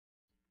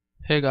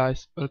Hey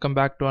guys, welcome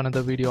back to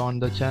another video on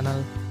the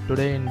channel.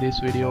 Today in this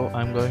video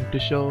I'm going to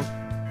show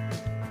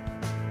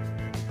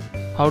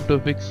how to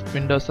fix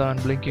Windows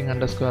 7 blinking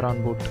underscore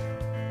on boot.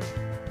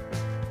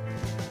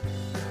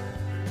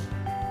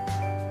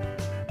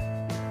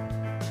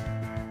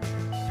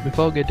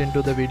 Before getting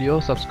to the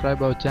video,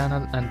 subscribe our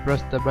channel and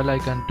press the bell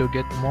icon to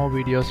get more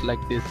videos like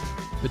this.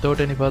 Without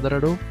any further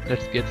ado,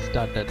 let's get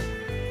started.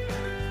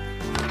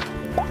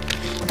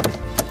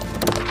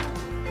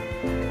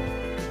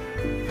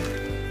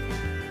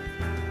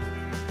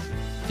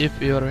 If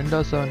your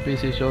Windows 7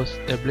 PC shows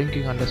a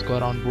blinking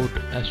underscore on boot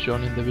as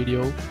shown in the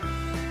video,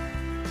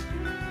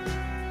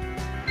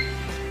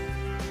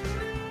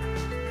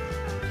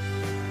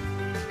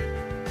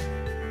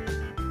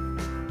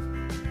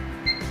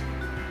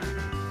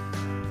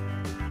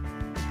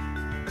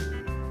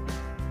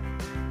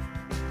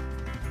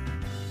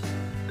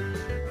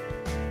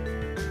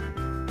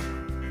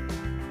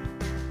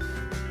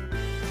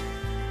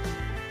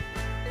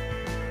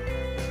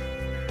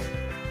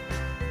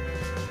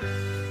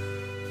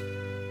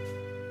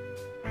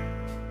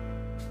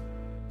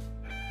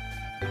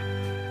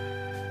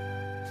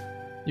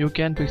 you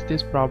can fix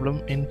this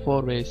problem in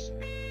 4 ways.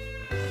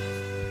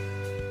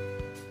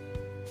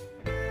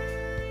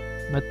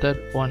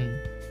 Method 1.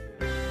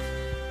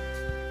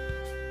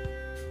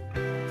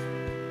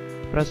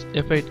 Press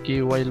F8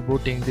 key while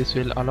booting. This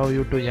will allow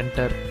you to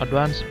enter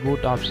advanced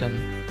boot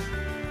option.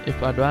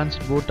 If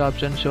advanced boot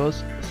option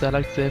shows,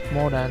 select safe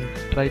mode and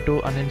try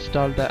to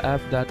uninstall the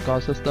app that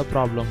causes the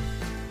problem.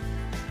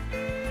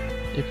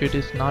 If it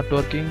is not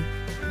working,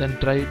 then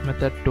try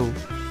method 2.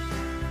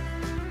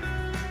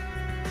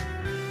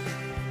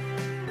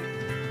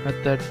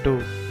 Method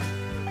 2.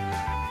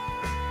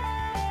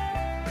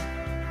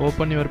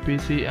 Open your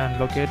PC and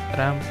locate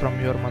RAM from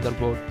your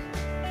motherboard.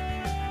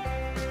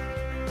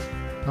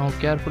 Now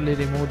carefully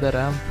remove the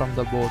RAM from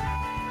the board.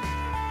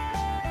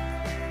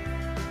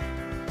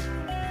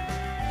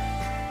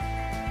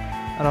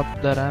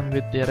 Rub the RAM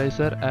with the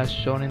eraser as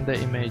shown in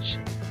the image.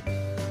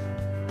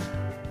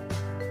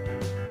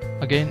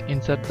 Again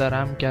insert the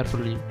RAM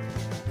carefully.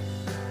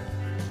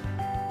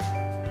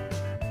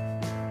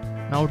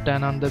 Now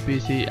turn on the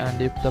PC and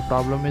if the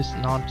problem is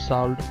not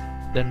solved,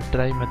 then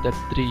try method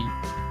 3.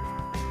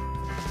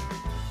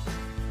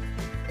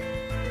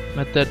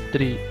 Method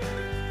 3.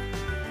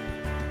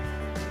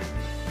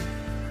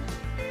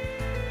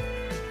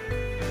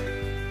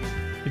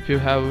 If you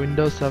have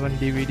Windows 7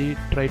 DVD,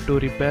 try to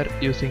repair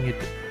using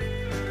it.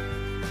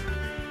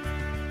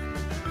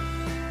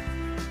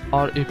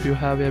 Or if you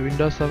have a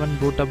Windows 7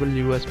 bootable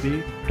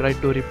USB, try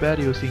to repair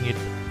using it.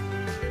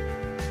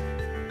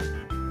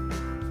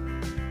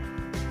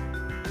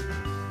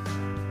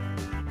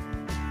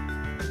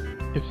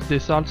 If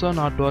this also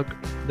not work,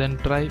 then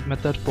try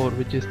method 4,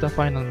 which is the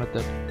final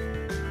method.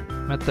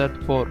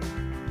 Method 4.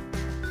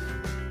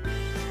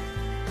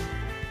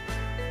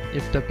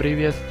 If the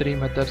previous 3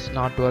 methods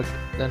not work,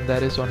 then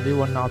there is only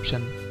one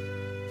option.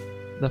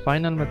 The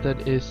final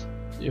method is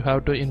you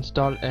have to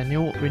install a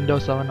new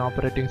Windows 7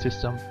 operating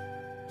system.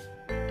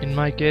 In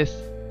my case,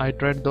 I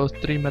tried those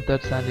 3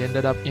 methods and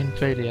ended up in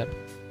failure.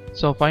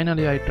 So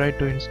finally I tried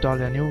to install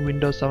a new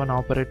Windows 7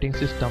 operating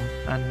system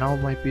and now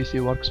my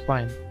PC works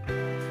fine.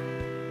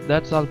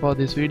 That's all for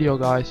this video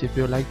guys. If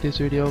you like this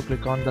video,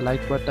 click on the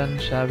like button,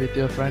 share with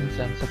your friends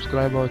and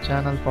subscribe our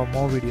channel for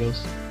more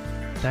videos.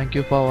 Thank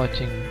you for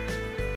watching.